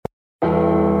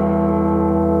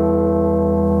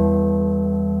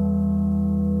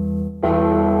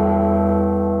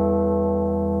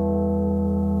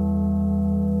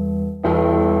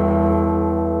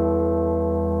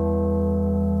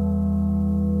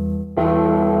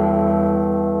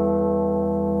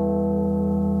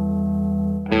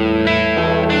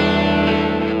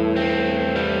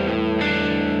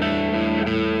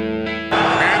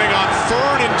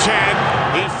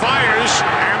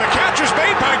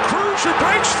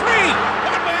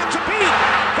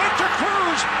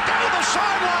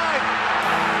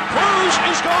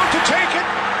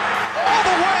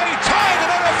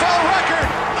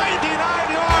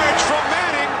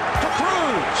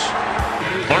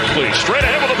Barkley straight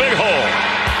ahead with a big hole.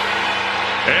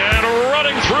 And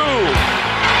running through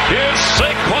is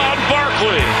Saquon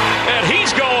Barkley. And he's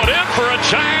going in for a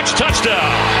Giants touchdown.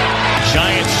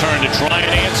 Giants turn to try and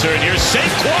answer. And here's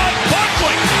Saquon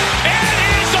Barkley. And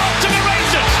he's off to the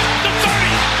races. The 30,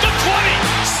 the 20.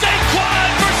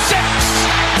 Saquon for 6.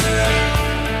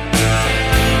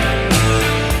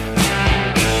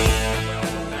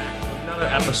 Another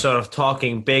episode of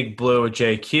Talking Big Blue with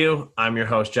JQ. I'm your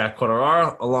host, Jack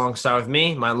Quateraro. Alongside with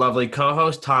me, my lovely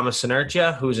co-host, Thomas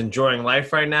Sinertia, who's enjoying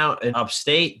life right now in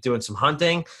upstate, doing some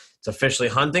hunting. It's officially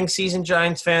hunting season,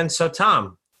 Giants fans. So,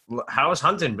 Tom, how has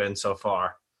hunting been so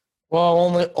far?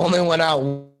 Well, only went out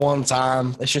one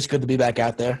time. It's just good to be back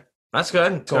out there. That's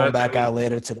good. Going back out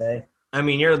later today. I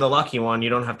mean, you're the lucky one. You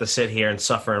don't have to sit here and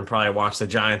suffer and probably watch the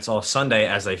Giants all Sunday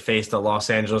as they face the Los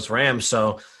Angeles Rams.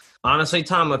 So, honestly,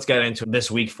 Tom, let's get into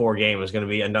this Week 4 game. Is going to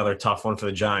be another tough one for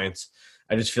the Giants.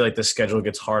 I just feel like the schedule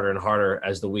gets harder and harder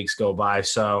as the weeks go by.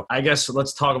 So I guess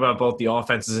let's talk about both the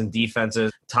offenses and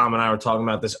defenses. Tom and I were talking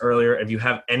about this earlier. If you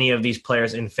have any of these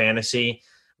players in fantasy,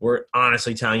 we're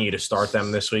honestly telling you to start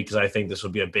them this week because I think this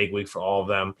will be a big week for all of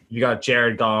them. You got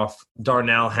Jared Goff,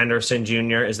 Darnell Henderson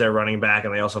Jr. is their running back,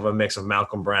 and they also have a mix of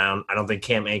Malcolm Brown. I don't think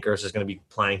Cam Akers is going to be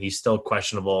playing. He's still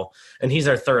questionable. And he's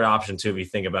their third option, too, if you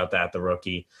think about that, the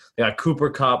rookie. They got Cooper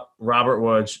Kupp, Robert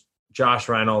Woods, Josh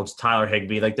Reynolds, Tyler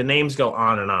Higbee. Like, the names go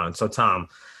on and on. So, Tom,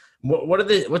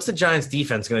 what's the Giants'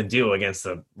 defense going to do against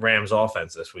the Rams'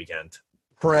 offense this weekend?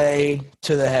 Pray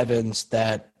to the heavens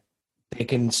that they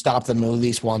can stop them at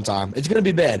least one time. It's going to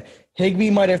be bad. Higbee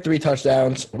might have 3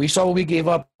 touchdowns. We saw what we gave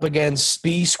up against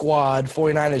B Squad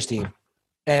 49ers team.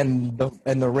 And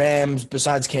the Rams,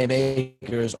 besides Cam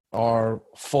Akers, are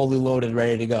fully loaded,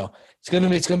 ready to go. It's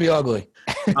gonna be ugly.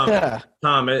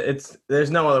 Tom,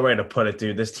 there's no other way to put it,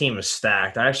 dude. This team is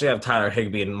stacked. I actually have Tyler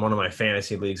Higbee in one of my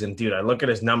fantasy leagues, and dude, I look at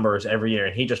his numbers every year,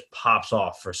 and he just pops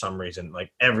off for some reason,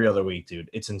 like every other week, dude.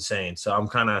 It's insane. So I'm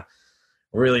kind of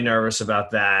really nervous about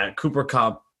that. Cooper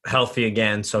Kupp healthy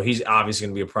again, so he's obviously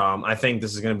going to be a problem. I think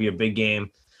this is going to be a big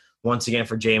game once again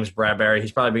for James Bradberry.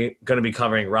 He's probably going to be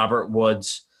covering Robert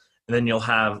Woods, and then you'll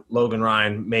have Logan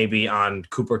Ryan maybe on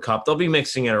Cooper Kupp. They'll be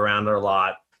mixing it around a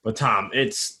lot. But, Tom,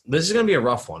 this is going to be a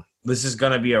rough one. This is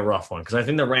going to be a rough one because I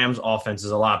think the Rams' offense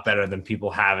is a lot better than people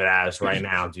have it as right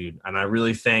now, dude. And I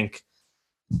really think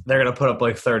they're going to put up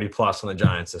like 30-plus on the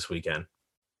Giants this weekend.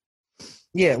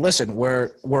 Yeah, listen,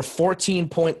 we're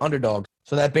 14-point underdogs.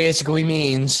 So that basically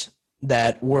means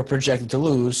that we're projected to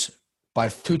lose by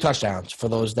 2 touchdowns for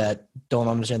those that don't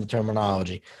understand the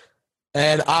terminology.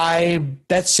 And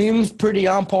that seems pretty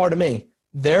on par to me.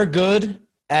 They're good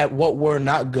at what we're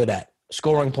not good at.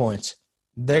 Scoring points.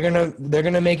 They're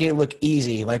gonna make it look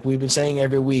easy. Like we've been saying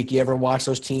every week, you ever watch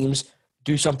those teams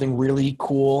do something really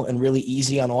cool and really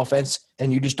easy on offense,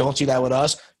 and you just don't see that with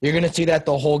us? You're gonna see that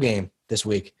the whole game this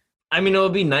week. I mean, it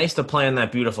would be nice to play in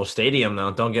that beautiful stadium,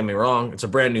 though. Don't get me wrong. It's a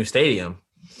brand new stadium.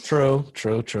 True.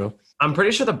 I'm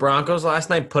pretty sure the Broncos last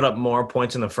night put up more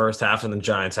points in the first half than the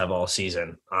Giants have all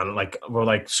season on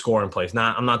like scoring plays.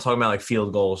 I'm not talking about like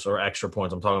field goals or extra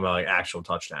points. I'm talking about like actual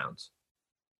touchdowns.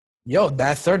 Yo,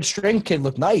 that third string kid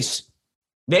looked nice.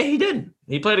 Yeah, he did.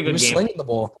 He played a good game. He was slinging the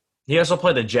ball. He also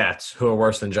played the Jets, who are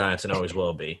worse than Giants and always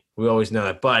will be. We always know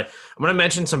that. But I'm going to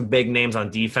mention some big names on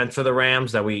defense for the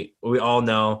Rams that we all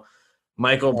know.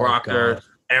 Michael Brockers,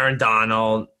 Aaron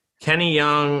Donald, Kenny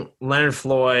Young, Leonard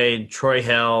Floyd, Troy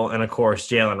Hill, and, of course,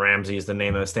 Jalen Ramsey is the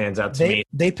name that stands out to me.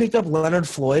 They picked up Leonard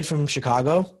Floyd from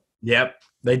Chicago? Yep.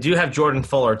 They do have Jordan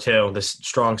Fuller, too, the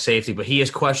strong safety, but he is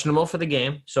questionable for the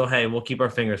game. So, hey, we'll keep our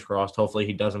fingers crossed. Hopefully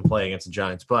he doesn't play against the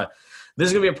Giants. But this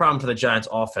is going to be a problem for the Giants'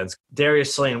 offense.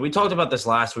 Darius Slayton, we talked about this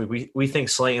last week. We think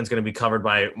Slayton's going to be covered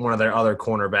by one of their other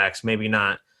cornerbacks, maybe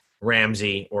not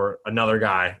Ramsey or another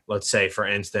guy, let's say, for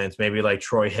instance. Maybe like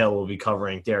Troy Hill will be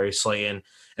covering Darius Slayton,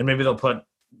 and maybe they'll put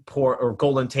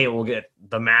Golden Tate will get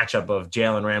the matchup of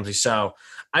Jalen Ramsey. So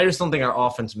I just don't think our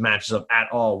offense matches up at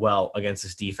all well against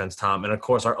this defense, Tom. And, of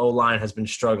course, our O-line has been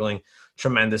struggling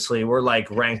tremendously. We're,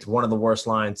 ranked one of the worst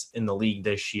lines in the league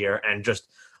this year. And just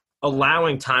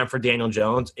allowing time for Daniel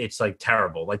Jones, it's,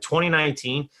 terrible.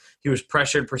 2019, he was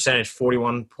pressured percentage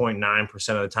 41.9%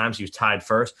 of the times. He was tied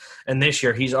first. And this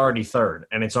year, he's already third.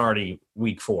 And it's already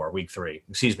week 4.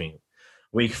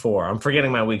 I'm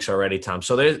forgetting my weeks already, Tom.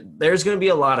 So there's going to be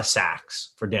a lot of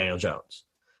sacks for Daniel Jones.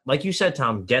 Like you said,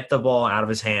 Tom, get the ball out of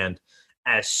his hand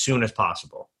as soon as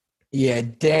possible. Yeah,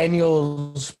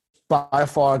 Daniel's by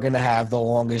far going to have the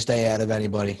longest day out of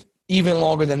anybody, even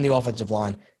longer than the offensive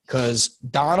line, because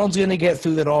Donald's going to get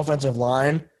through that offensive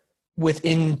line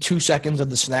within 2 seconds of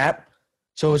the snap.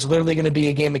 So it's literally going to be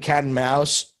a game of cat and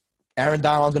mouse Aaron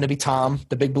Donald's going to be Tom,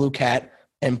 the big blue cat,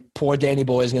 and poor Danny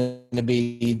Boy is going to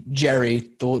be Jerry,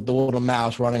 the little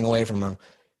mouse running away from him.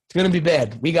 It's going to be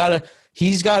bad.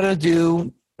 He's got to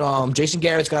do Jason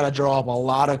Garrett's got to draw up a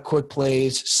lot of quick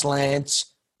plays,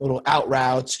 slants, little out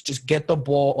routes. Just get the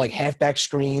ball, like halfback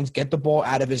screens, get the ball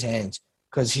out of his hands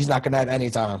because he's not going to have any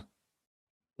time.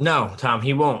 No, Tom,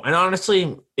 he won't. And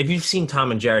honestly, if you've seen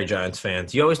Tom and Jerry, Giants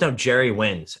fans, you always know Jerry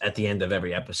wins at the end of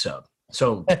every episode.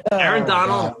 So Aaron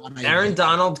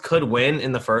Donald could win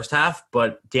in the first half,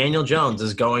 but Daniel Jones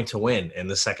is going to win in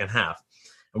the second half.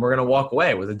 And we're going to walk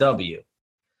away with a W.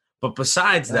 But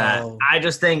besides that, I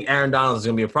just think Aaron Donald is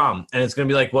going to be a problem. And it's going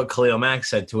to be like what Khalil Mack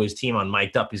said to his team on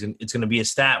Mic'd Up. It's going to be a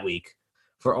stat week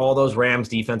for all those Rams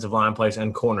defensive line players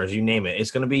and corners, you name it.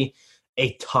 It's going to be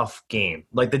a tough game.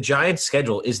 Like, the Giants'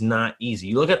 schedule is not easy.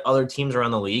 You look at other teams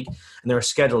around the league, and their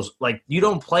schedules, like, you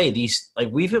don't play these. Like,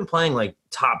 we've been playing, like,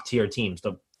 top-tier teams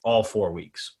all 4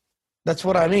 weeks. That's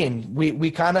what I mean. We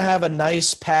kind of have a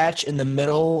nice patch in the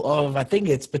middle of, I think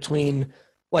it's between,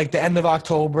 like, the end of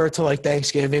October to, like,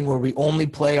 Thanksgiving where we only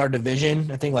play our division,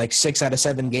 I think, like, 6 out of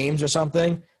 7 games or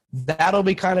something. That'll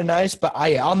be kind of nice, but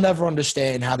I'll never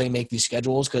understand how they make these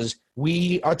schedules because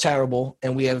we are terrible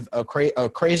and we have a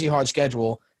crazy hard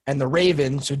schedule. And the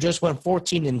Ravens, who just went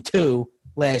 14-2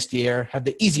 last year, have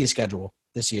the easiest schedule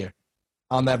this year.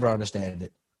 I'll never understand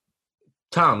it.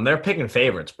 Tom, they're picking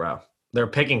favorites, bro. They're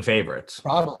picking favorites.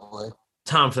 Probably.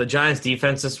 Tom, for the Giants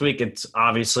defense this week, it's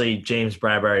obviously James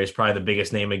Bradbury is probably the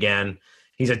biggest name again.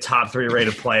 He's a top 3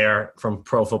 rated player from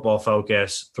Pro Football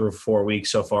Focus through 4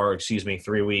 weeks so far.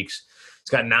 3 weeks. He's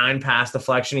got 9 pass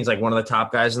deflection. He's like one of the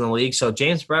top guys in the league. So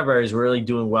James Bradbury is really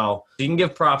doing well. You can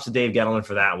give props to Dave Gettleman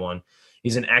for that one.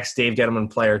 He's an ex-Dave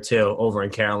Gettleman player too over in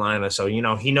Carolina. So, you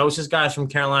know, he knows his guys from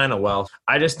Carolina well.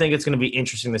 I just think it's going to be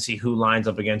interesting to see who lines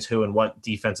up against who and what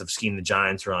defensive scheme the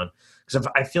Giants run. Because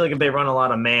I feel like if they run a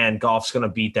lot of man, Goff's going to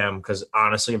beat them. Because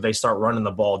honestly, if they start running the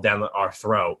ball down our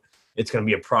throat, it's going to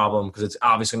be a problem because it's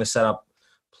obviously going to set up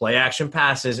play action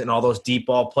passes and all those deep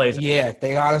ball plays. Yeah,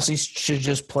 they honestly should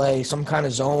just play some kind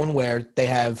of zone where they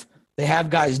have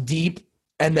guys deep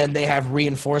and then they have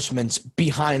reinforcements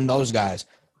behind those guys.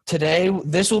 Today,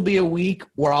 this will be a week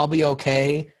where I'll be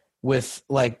okay with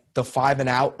like the 5 and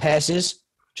out passes.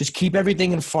 Just keep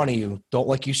everything in front of you. Don't,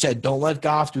 like you said, don't let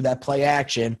Goff do that play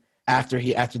action after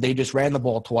they just ran the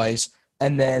ball twice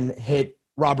and then hit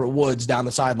Robert Woods down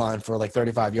the sideline for like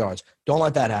 35 yards. Don't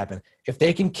let that happen. If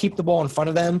they can keep the ball in front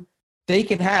of them, they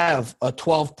can have a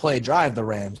 12-play drive, the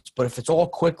Rams. But if it's all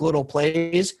quick little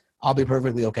plays, I'll be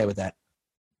perfectly okay with that.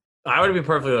 I would be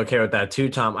perfectly okay with that too,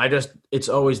 Tom. It's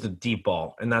always the deep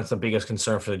ball, and that's the biggest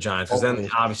concern for the Giants because then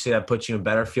obviously that puts you in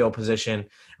better field position,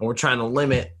 and we're trying to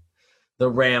limit the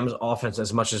Rams' offense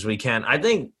as much as we can. I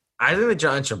think the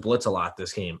Giants should blitz a lot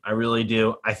this game. I really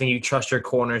do. I think you trust your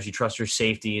corners. You trust your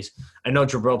safeties. I know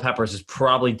Jabril Peppers is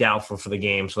probably doubtful for the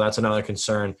game, so that's another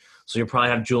concern. So you'll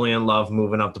probably have Julian Love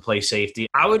moving up to play safety.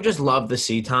 I would just love to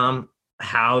see, Tom,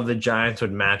 how the Giants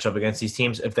would match up against these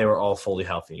teams if they were all fully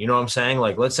healthy. You know what I'm saying?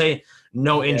 Like, let's say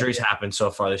no injuries happened so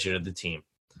far this year to the team.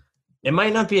 It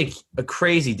might not be a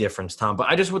crazy difference, Tom, but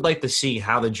I just would like to see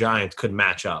how the Giants could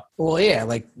match up. Well, yeah,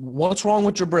 like what's wrong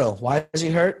with Jabril? Why is he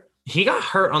hurt? He got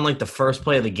hurt on like the first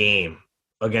play of the game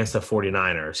against the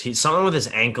 49ers. He's something with his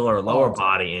ankle or lower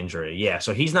body injury. Yeah,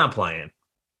 so he's not playing.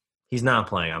 He's not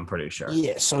playing, I'm pretty sure.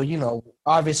 Yeah, so, you know,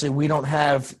 obviously we don't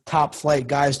have top flight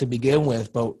guys to begin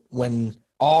with, but when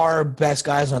our best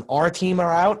guys on our team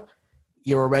are out,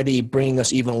 you're already bringing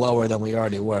us even lower than we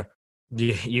already were.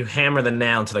 You hammer the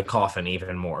nail into the coffin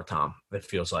even more, Tom, it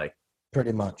feels like.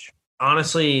 Pretty much.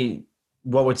 Honestly,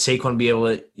 what would Saquon be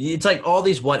able to – it's like all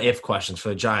these what-if questions for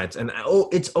the Giants. And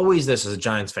it's always this as a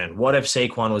Giants fan. What if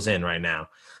Saquon was in right now?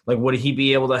 Like, would he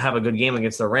be able to have a good game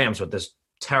against the Rams with this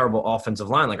terrible offensive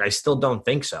line? Like, I still don't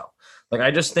think so. Like,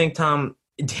 I just think, Tom,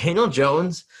 Daniel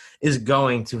Jones is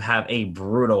going to have a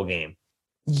brutal game.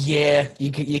 Yeah,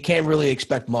 you can't really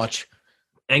expect much.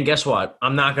 And guess what?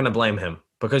 I'm not going to blame him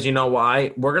because you know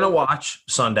why? We're going to watch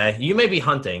Sunday. You may be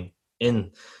hunting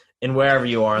in wherever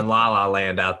you are in La La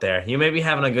Land out there. You may be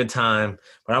having a good time,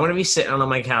 but I'm going to be sitting on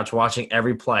my couch watching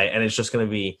every play, and it's just going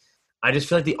to be – I just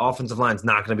feel like the offensive line is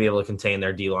not going to be able to contain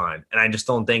their D-line, and I just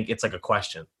don't think it's like a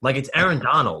question. Like, it's Aaron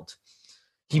Donald.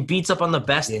 He beats up on the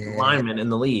best linemen in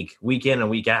the league week in and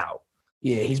week out.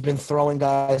 Yeah, he's been throwing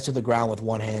guys to the ground with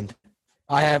one hand.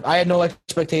 I had no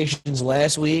expectations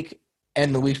last week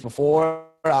and the weeks before.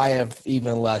 I have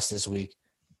even less this week.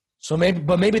 So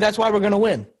maybe that's why we're going to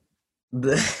win.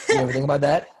 You ever think about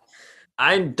that?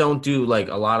 I don't do like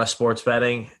a lot of sports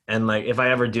betting, and like if I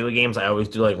ever do games, I always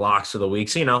do like locks of the week.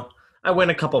 So, you know, I win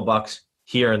a couple bucks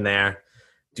here and there.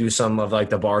 do some of like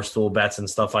the Barstool bets and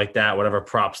stuff like that, whatever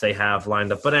props they have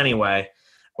lined up. But anyway,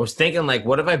 I was thinking like,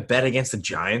 what if I bet against the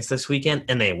Giants this weekend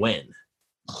and they win?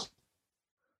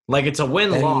 Like it's a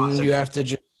win-loss. Then you have to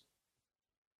just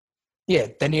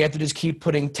then you have to just keep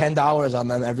putting $10 on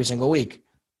them every single week.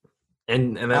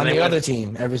 And then on the win. other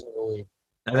team every single week.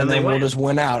 And then they will win. just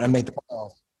win out and make the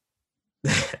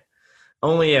playoffs.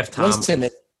 Only if Tom. Listen,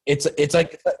 it's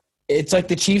like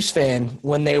the Chiefs fan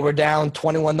when they were down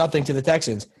 21-0 to the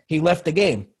Texans. He left the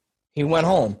game. He went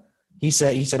home. He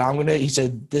said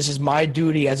this is my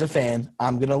duty as a fan.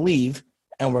 I'm gonna leave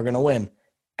and we're gonna win.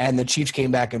 And the Chiefs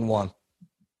came back and won.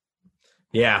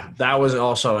 Yeah, that was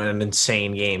also an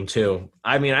insane game, too.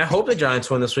 I mean, I hope the Giants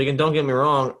win this weekend. Don't get me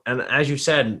wrong. And as you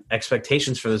said,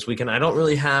 expectations for this weekend, I don't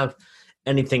really have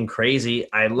anything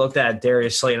crazy. I looked at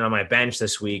Darius Slayton on my bench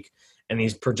this week, and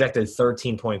he's projected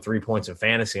 13.3 points in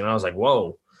fantasy. And I was like,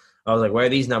 whoa. I was like, where are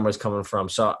these numbers coming from?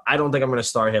 So I don't think I'm going to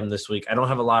start him this week. I don't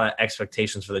have a lot of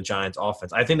expectations for the Giants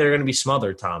offense. I think they're going to be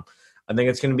smothered, Tom. I think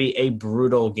it's going to be a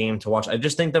brutal game to watch. I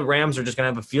just think the Rams are just going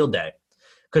to have a field day.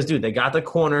 Because, dude, they got the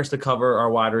corners to cover our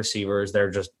wide receivers.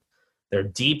 They're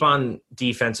deep on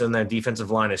defense, and their defensive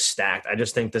line is stacked. I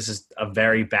just think this is a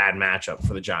very bad matchup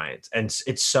for the Giants. And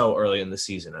it's so early in the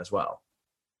season as well.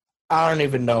 I don't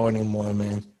even know anymore,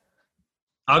 man.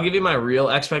 I'll give you my real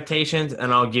expectations,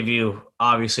 and I'll give you,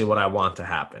 obviously, what I want to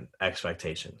happen,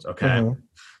 expectations, okay? Mm-hmm.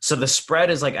 So the spread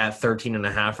is, like, at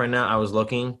 13.5 right now. I was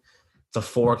looking. It's a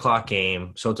 4 o'clock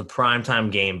game, so it's a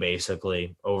primetime game,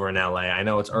 basically, over in LA. I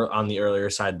know it's on the earlier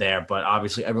side there, but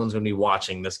obviously everyone's going to be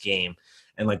watching this game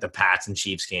and, like, the Pats and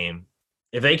Chiefs game.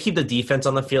 If they keep the defense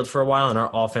on the field for a while and our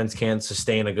offense can't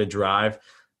sustain a good drive,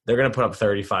 they're going to put up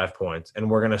 35 points, and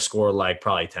we're going to score, like,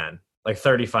 probably 10. Like,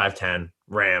 35-10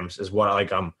 Rams is what,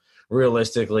 like, I'm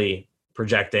realistically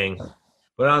projecting.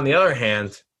 But on the other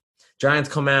hand, Giants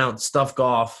come out, stuff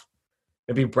Goff.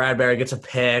 Maybe Bradbury gets a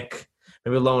pick.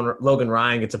 Maybe Logan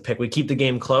Ryan gets a pick. We keep the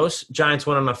game close. Giants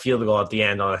win on a field goal at the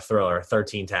end on a thriller,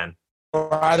 13-10.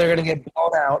 We're either going to get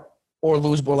blown out or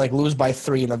lose by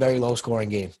 3 in a very low-scoring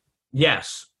game.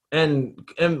 Yes. And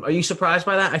are you surprised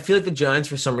by that? I feel like the Giants,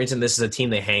 for some reason, this is a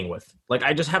team they hang with. Like,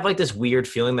 I just have, like, this weird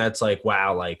feeling that's like,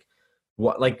 wow, like,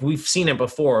 what? Like, we've seen it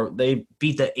before. They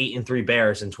beat the 8-3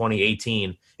 Bears in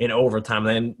 2018 in overtime.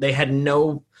 And they had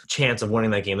no chance of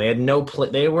winning that game. They had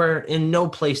they were in no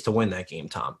place to win that game,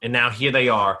 Tom. And now here they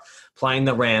are playing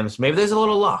the Rams. Maybe there's a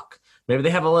little luck. Maybe they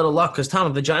have a little luck because, Tom,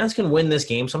 if the Giants can win this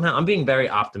game somehow, I'm being very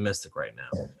optimistic right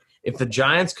now. If the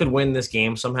Giants could win this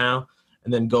game somehow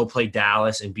and then go play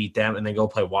Dallas and beat them and then go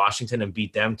play Washington and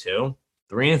beat them too,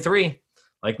 3-3.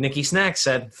 Like Nicky Snack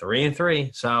said,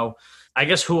 3-3. So I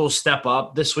guess who will step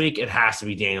up this week? It has to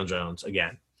be Daniel Jones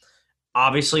again.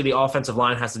 Obviously, the offensive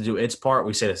line has to do its part.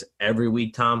 We say this every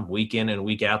week, Tom. Week in and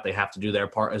week out, they have to do their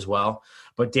part as well.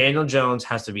 But Daniel Jones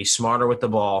has to be smarter with the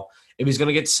ball. If he's going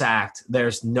to get sacked,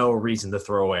 there's no reason to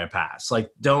throw away a pass. Like,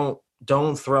 don't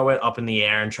throw it up in the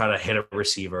air and try to hit a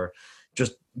receiver.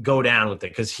 Just go down with it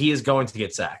because he is going to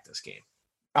get sacked this game.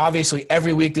 Obviously,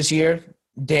 every week this year,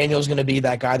 Daniel's going to be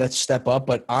that guy that's step up.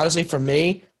 But honestly, for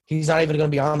me, he's not even going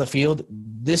to be on the field.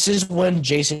 This is when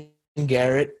Jason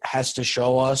Garrett has to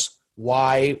show us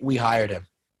why we hired him,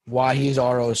 why he's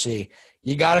ROC.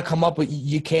 You got to come up with –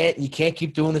 you can't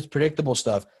keep doing this predictable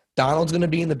stuff. Donald's going to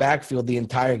be in the backfield the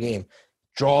entire game.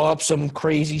 Draw up some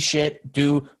crazy shit.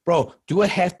 Do a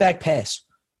halfback pass.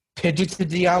 Pitch it to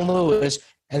Deion Lewis,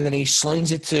 and then he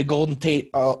slings it to Golden Tate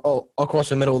across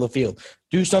the middle of the field.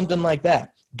 Do something like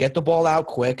that. Get the ball out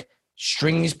quick,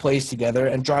 string these plays together,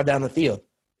 and drive down the field.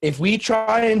 If we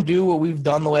try and do what we've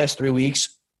done the last 3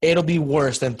 weeks, it'll be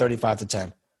worse than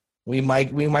 35-10. We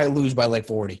might lose by like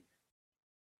 40.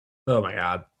 Oh my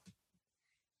God.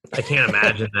 I can't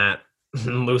imagine that.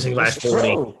 Losing by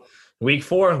 40. True. Week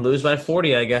 4, lose by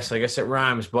 40, I guess. I guess it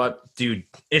rhymes. But, dude,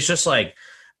 it's just like,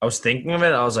 I was thinking of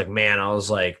it. I was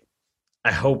like,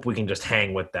 I hope we can just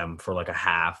hang with them for like a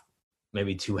half,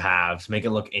 maybe 2 halves, make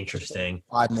it look interesting.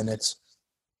 5 minutes.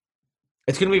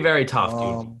 It's going to be very tough,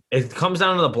 dude. It comes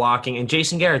down to the blocking. And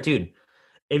Jason Garrett, dude,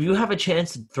 if you have a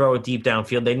chance to throw it deep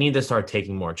downfield, they need to start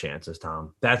taking more chances,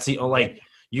 Tom. That's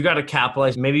you got to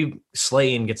capitalize. Maybe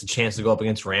Slayton gets a chance to go up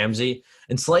against Ramsey.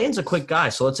 And Slayton's a quick guy.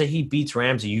 So let's say he beats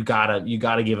Ramsey. You gotta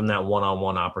give him that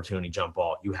one-on-one opportunity jump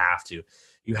ball. You have to.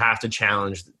 You have to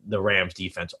challenge the Rams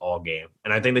defense all game.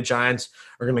 And I think the Giants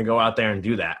are going to go out there and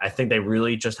do that. I think they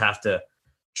really just have to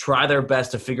try their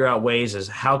best to figure out ways as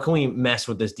how can we mess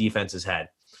with this defense's head?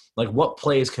 Like, what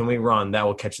plays can we run that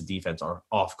will catch the defense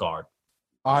off guard?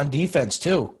 On defense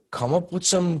too. Come up with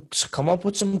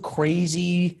some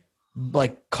crazy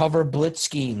like cover blitz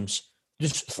schemes.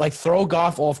 just like throw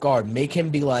Goff off guard. Make him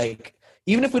be like,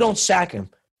 even if we don't sack him,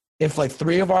 if like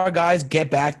 3 of our guys get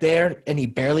back there and he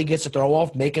barely gets a throw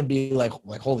off, make him be like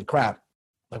holy crap,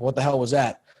 like what the hell was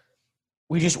that?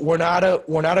 We're not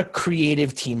a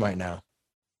creative team right now.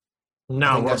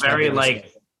 No, we're very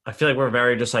like. I feel like we're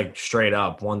very just like straight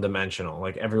up one dimensional.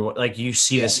 Like everyone, like you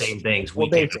see the same things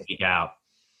week in and week out.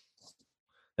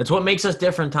 That's what makes us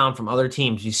different, Tom, from other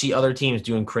teams. You see other teams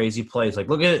doing crazy plays. Like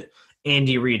look at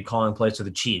Andy Reid calling plays to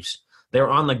the Chiefs. They're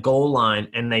on the goal line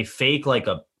and they fake like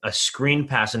a screen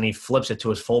pass and he flips it to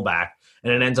his fullback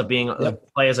and it ends up being a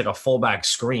play as like a fullback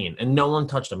screen and no one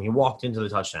touched him. He walked into the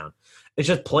touchdown. It's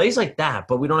just plays like that,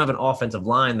 but we don't have an offensive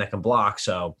line that can block.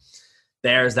 So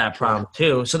there's that problem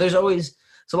too. So there's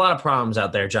a lot of problems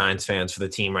out there, Giants fans, for the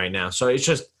team right now. So it's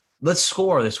just let's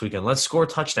score this weekend. Let's score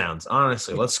touchdowns.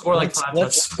 Honestly, let's score like 5 touchdowns.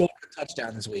 Let's score a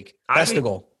touchdown this week. That's the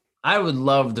goal. I would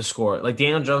love to score. Like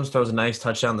Daniel Jones throws a nice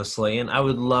touchdown to Slayton. I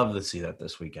would love to see that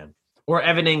this weekend. Or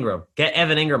Evan Ingram. Get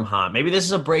Evan Ingram hot. Maybe this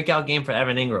is a breakout game for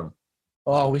Evan Ingram.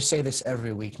 Oh, we say this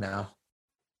every week now.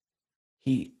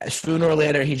 Sooner or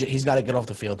later he's got to get off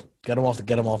the field. Get him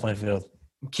off my field.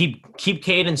 Keep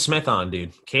Caden Smith on,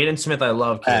 dude. Caden Smith, I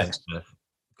love Caden Smith.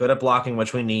 Good at blocking,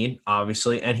 which we need,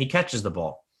 obviously, and he catches the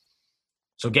ball.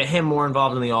 So get him more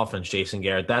involved in the offense, Jason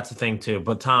Garrett. That's the thing, too.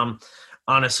 But, Tom,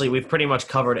 honestly, we've pretty much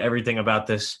covered everything about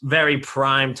this very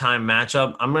prime time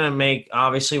matchup. I'm going to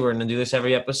obviously, we're going to do this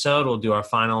every episode. We'll do our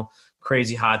final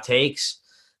crazy hot takes.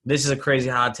 This is a crazy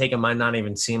hot take. It might not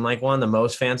even seem like one. The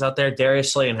most fans out there,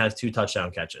 Darius Slayton has 2 touchdown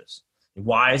catches.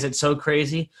 Why is it so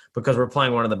crazy? Because we're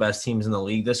playing one of the best teams in the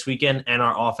league this weekend, and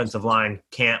our offensive line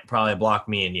can't probably block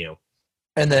me and you.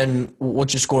 And then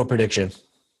what's your score prediction?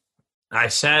 I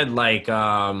said like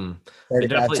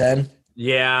 35-10?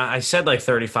 Yeah, I said like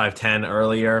 35-10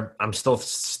 earlier. I'm still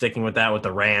sticking with that with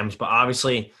the Rams. But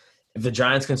obviously, if the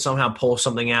Giants can somehow pull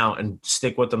something out and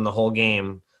stick with them the whole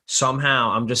game,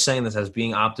 somehow, I'm just saying this as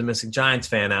being optimistic Giants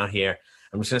fan out here,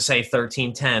 I'm just going to say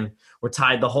 13-10. We're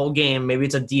tied the whole game. Maybe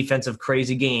it's a defensive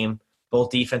crazy game. Both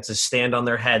defenses stand on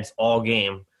their heads all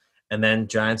game. And then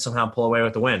Giants somehow pull away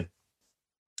with the win.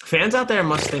 Fans out there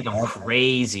must think I'm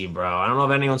crazy, bro. I don't know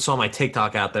if anyone saw my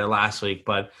TikTok out there last week,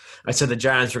 but I said the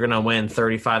Giants were going to win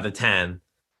 35-10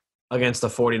 against the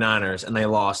 49ers, and they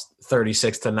lost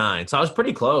 36-9. So I was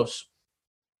pretty close.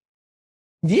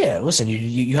 Yeah, listen,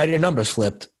 you had your numbers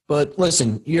flipped. But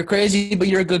listen, you're crazy, but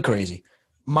you're a good crazy.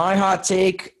 My hot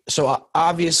take, so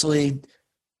obviously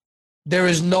there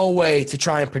is no way to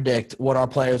try and predict what our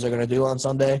players are going to do on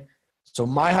Sunday. So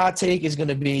my hot take is going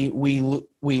to be we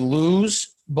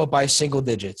lose, but by single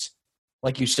digits.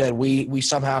 Like you said, we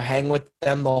somehow hang with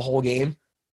them the whole game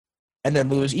and then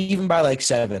lose even by like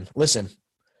 7. Listen,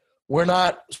 we're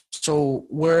a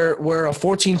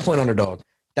 14-point underdog.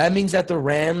 That means that the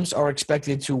Rams are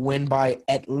expected to win by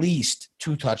at least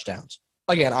 2 touchdowns.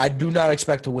 Again, I do not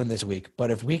expect to win this week,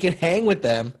 but if we can hang with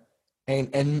them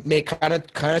and make kind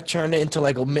of turn it into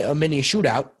like a mini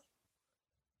shootout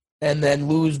and then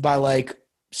lose by like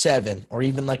 7 or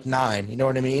even like 9, you know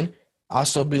what I mean? I'll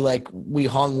still be like, we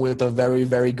hung with a very,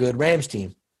 very good Rams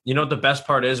team. You know what the best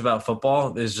part is about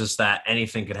football is just that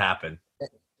anything could happen.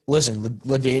 Listen,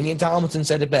 LaDainian Tomlinson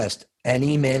said it best.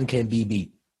 Any man can be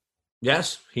beat.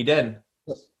 Yes, he did.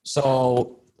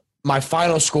 So my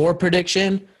final score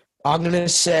prediction, I'm going to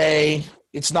say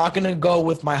it's not going to go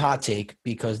with my hot take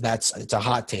because it's a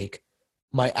hot take.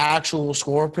 My actual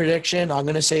score prediction, I'm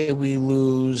going to say we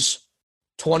lose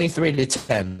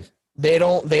 23-10. They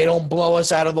don't blow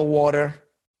us out of the water.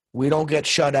 We don't get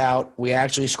shut out. We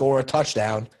actually score a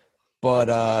touchdown,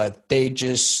 but they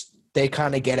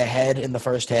kind of get ahead in the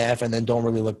first half and then don't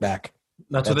really look back.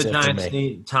 That's what the Giants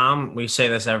need. Tom, we say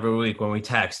this every week when we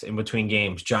text in between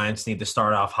games. Giants need to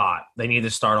start off hot. They need to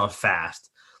start off fast.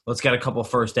 Let's get a couple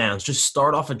first downs. Just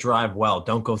start off a drive well.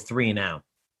 Don't go 3 and out.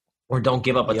 Or don't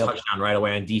give up a touchdown right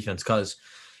away on defense because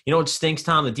you know what stinks,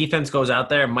 Tom? The defense goes out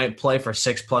there, might play for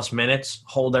 6+ minutes,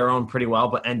 hold their own pretty well,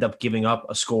 but end up giving up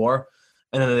a score.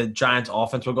 And then the Giants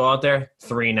offense will go out there,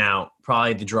 3 and out.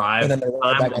 Probably the drive time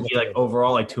will be like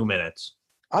overall like 2 minutes.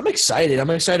 I'm excited. I'm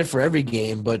excited for every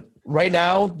game, but right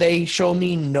now they show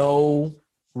me no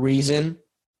reason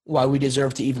why we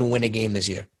deserve to even win a game this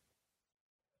year.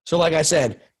 So like I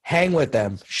said, hang with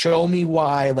them. Show me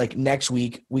why like next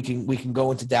week we can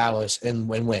go into Dallas and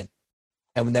win.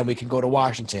 And then we can go to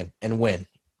Washington and win.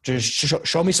 Just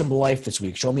show me some life this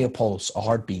week. Show me a pulse, a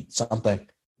heartbeat, something.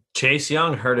 Chase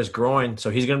Young hurt his groin, so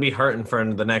he's going to be hurting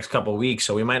for the next couple of weeks,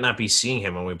 so we might not be seeing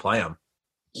him when we play him.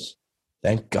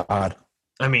 Thank God.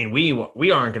 I mean, we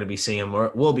aren't going to be seeing him.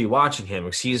 We'll be watching him.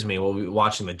 We'll be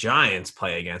watching the Giants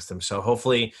play against him. So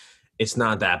hopefully it's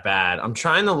not that bad. I'm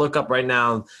trying to look up right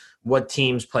now what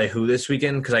teams play who this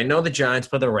weekend because I know the Giants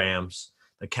play the Rams.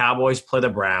 The Cowboys play the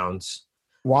Browns.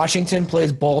 Washington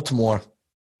plays Baltimore.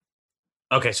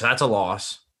 Okay, so that's a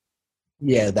loss.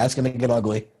 Yeah, that's going to get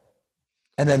ugly.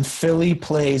 And then Philly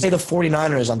plays the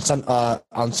 49ers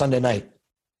on Sunday night.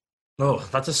 Oh,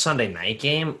 that's a Sunday night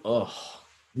game? Oh.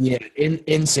 Yeah,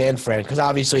 in San Fran, because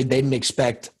obviously they didn't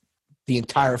expect the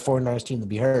entire 49ers team to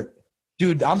be hurt.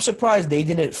 Dude, I'm surprised they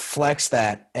didn't flex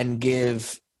that and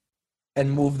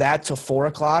move that to 4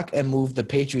 o'clock and move the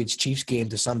Patriots-Chiefs game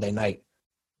to Sunday night.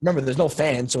 Remember, there's no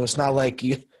fans, so it's not like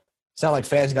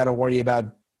fans got to worry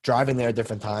about driving there at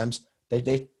different times.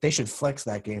 They should flex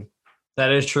that game.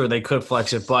 That is true. They could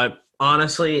flex it. But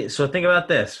honestly, so think about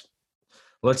this.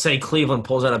 Let's say Cleveland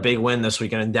pulls out a big win this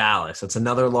weekend in Dallas. That's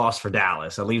another loss for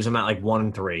Dallas. That leaves them at like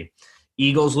 1-3.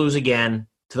 Eagles lose again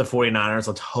to the 49ers.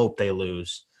 Let's hope they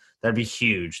lose. That'd be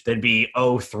huge. They'd be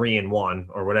 0-3-1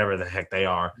 or whatever the heck they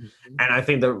are. Mm-hmm. And I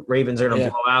think the Ravens are going to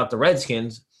blow out the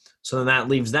Redskins. So then that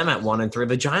leaves them at 1-3.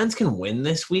 The Giants can win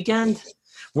this weekend.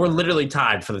 We're literally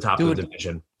tied for the top of the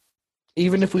division.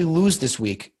 Even if we lose this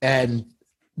week and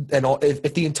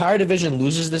if the entire division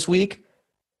loses this week,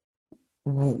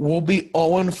 we'll be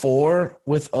 0-4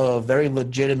 with a very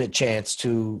legitimate chance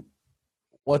to,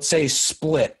 let's say,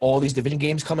 split all these division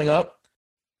games coming up,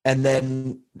 and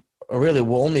then really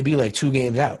we'll only be like 2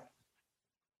 games out.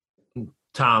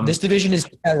 Tom, this division is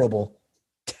terrible.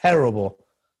 Terrible.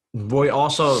 Boy,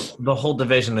 also, the whole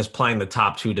division is playing the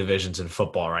top 2 divisions in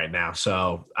football right now,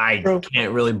 so I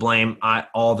can't really blame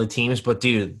all the teams. But,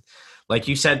 dude, like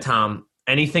you said, Tom,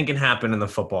 anything can happen in the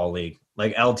football league.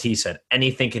 Like LT said,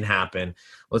 anything can happen.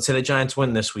 Let's say the Giants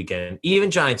win this weekend. Even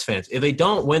Giants fans, if they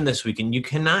don't win this weekend, you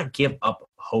cannot give up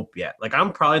hope yet. Like,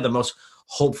 I'm probably the most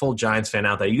hopeful Giants fan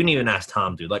out there. You can even ask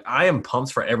Tom, dude. Like, I am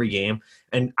pumped for every game,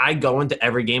 and I go into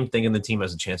every game thinking the team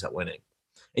has a chance at winning.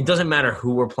 It doesn't matter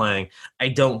who we're playing. I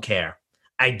don't care.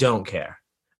 I don't care.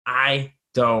 I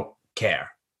don't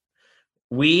care.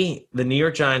 We, the New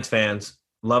York Giants fans,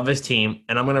 love this team,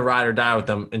 and I'm going to ride or die with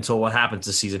them until what happens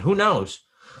this season. Who knows?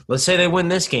 Let's say they win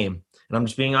this game, and I'm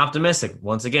just being optimistic.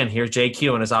 Once again, here's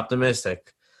JQ and is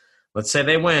optimistic. Let's say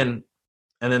they win,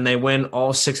 and then they win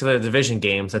all 6 of their division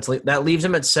games. That leaves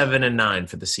them at 7-9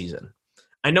 for the season.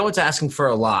 I know it's asking for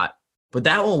a lot, but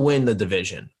that will win the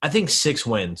division. I think 6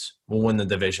 wins will win the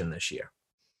division this year.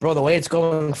 Bro, the way it's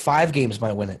going, 5 games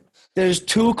might win it. There's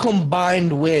 2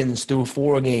 combined wins through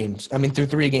 3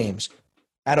 games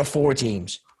out of 4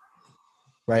 teams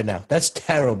right now. That's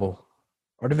terrible.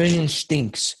 Our division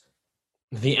stinks.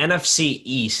 The NFC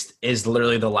East is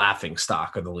literally the laughing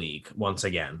stock of the league once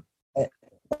again.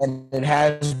 And it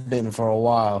has been for a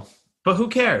while. But who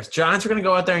cares? Giants are going to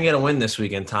go out there and get a win this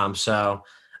weekend, Tom. So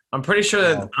I'm pretty sure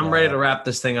that I'm ready to wrap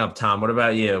this thing up, Tom. What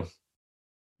about you?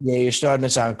 Yeah, you're starting to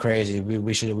sound crazy.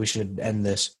 We should end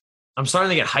this. I'm starting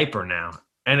to get hyper now,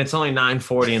 and it's only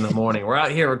 9:40 in the morning. We're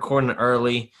out here recording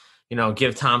early.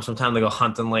 Give Tom some time to go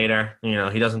hunting later.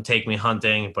 He doesn't take me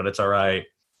hunting, but it's all right.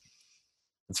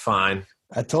 It's fine.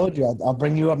 I told you I'll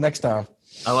bring you up next time.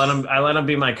 I let him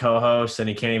be my co-host, and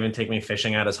he can't even take me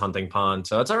fishing at his hunting pond.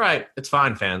 So it's all right. It's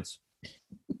fine, fans.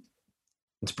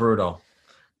 It's brutal.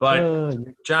 But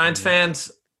Giants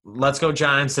fans, let's go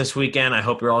Giants this weekend. I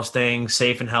hope you're all staying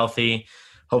safe and healthy.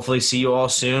 Hopefully see you all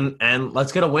soon. And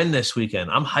let's get a win this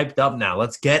weekend. I'm hyped up now.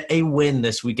 Let's get a win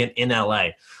this weekend in LA.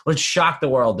 Let's shock the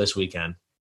world this weekend.